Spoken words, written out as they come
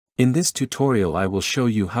In this tutorial I will show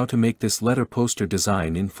you how to make this letter poster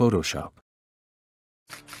design in Photoshop.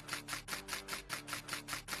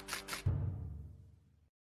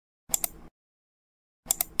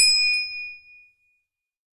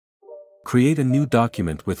 Create a new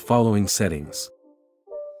document with following settings.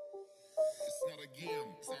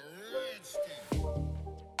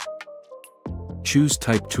 Choose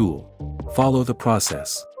Type tool. Follow the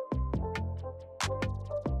process.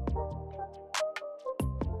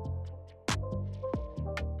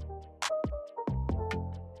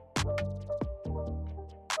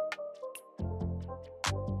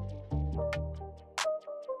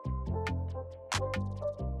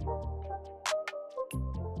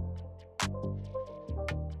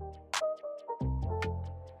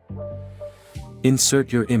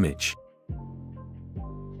 Insert your image.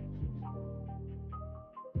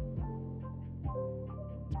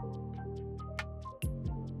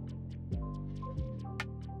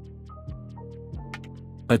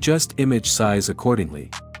 Adjust image size accordingly.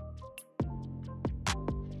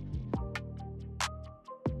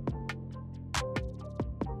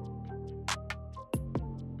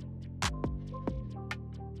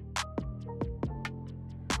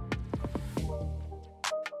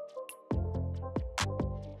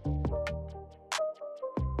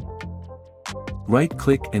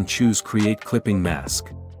 Right-click and choose Create Clipping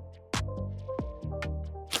Mask.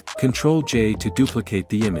 Ctrl-J to duplicate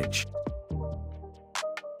the image.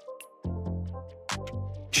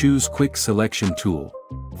 Choose Quick Selection tool.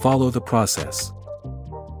 Follow the process.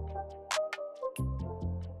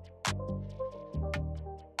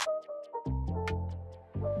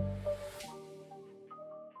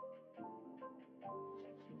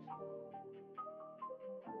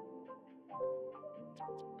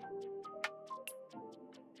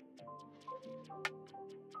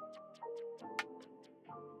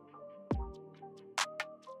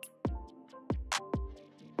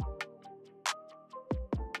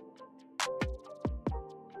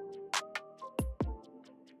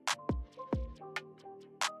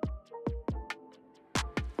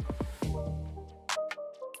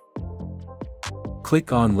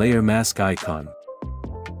 Click on Layer Mask icon.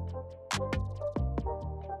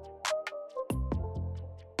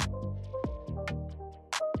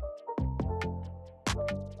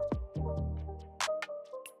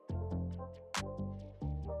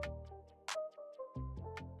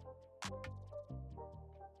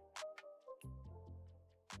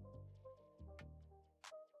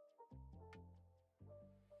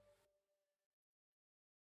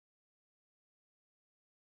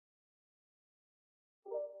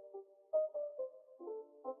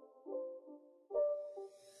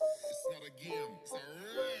 It's not a game, it's a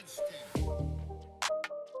rich thing.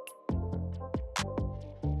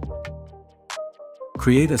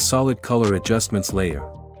 Create a solid color adjustments layer.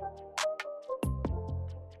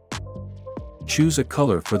 Choose a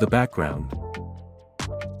color for the background.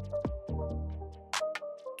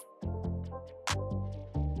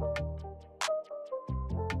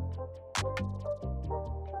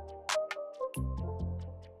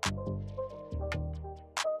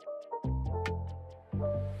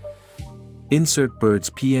 Insert bird's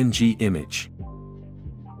PNG image.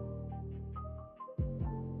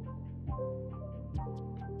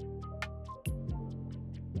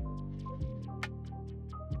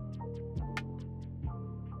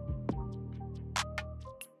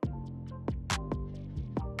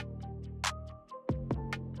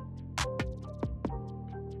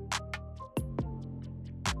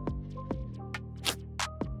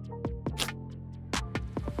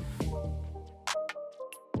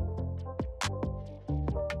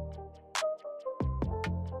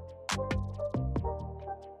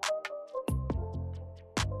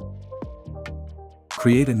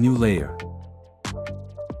 Create a new layer.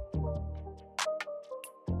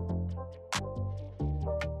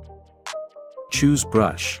 Choose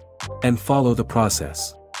brush, and follow the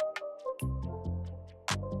process.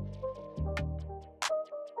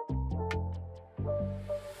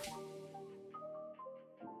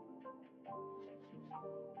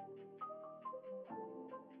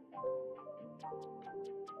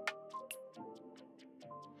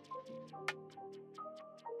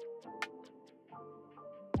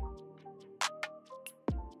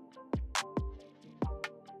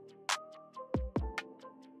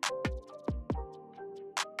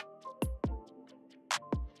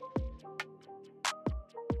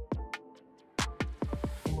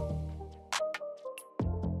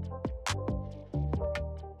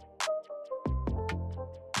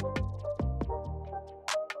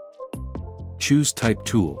 Choose Type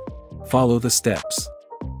tool. Follow the steps.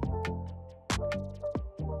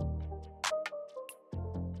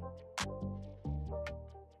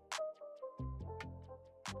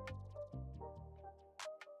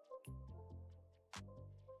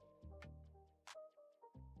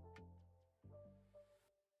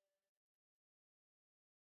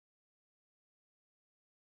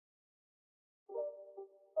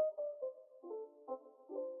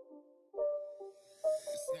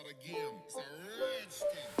 It's not a game, it's a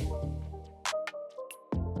rich thing.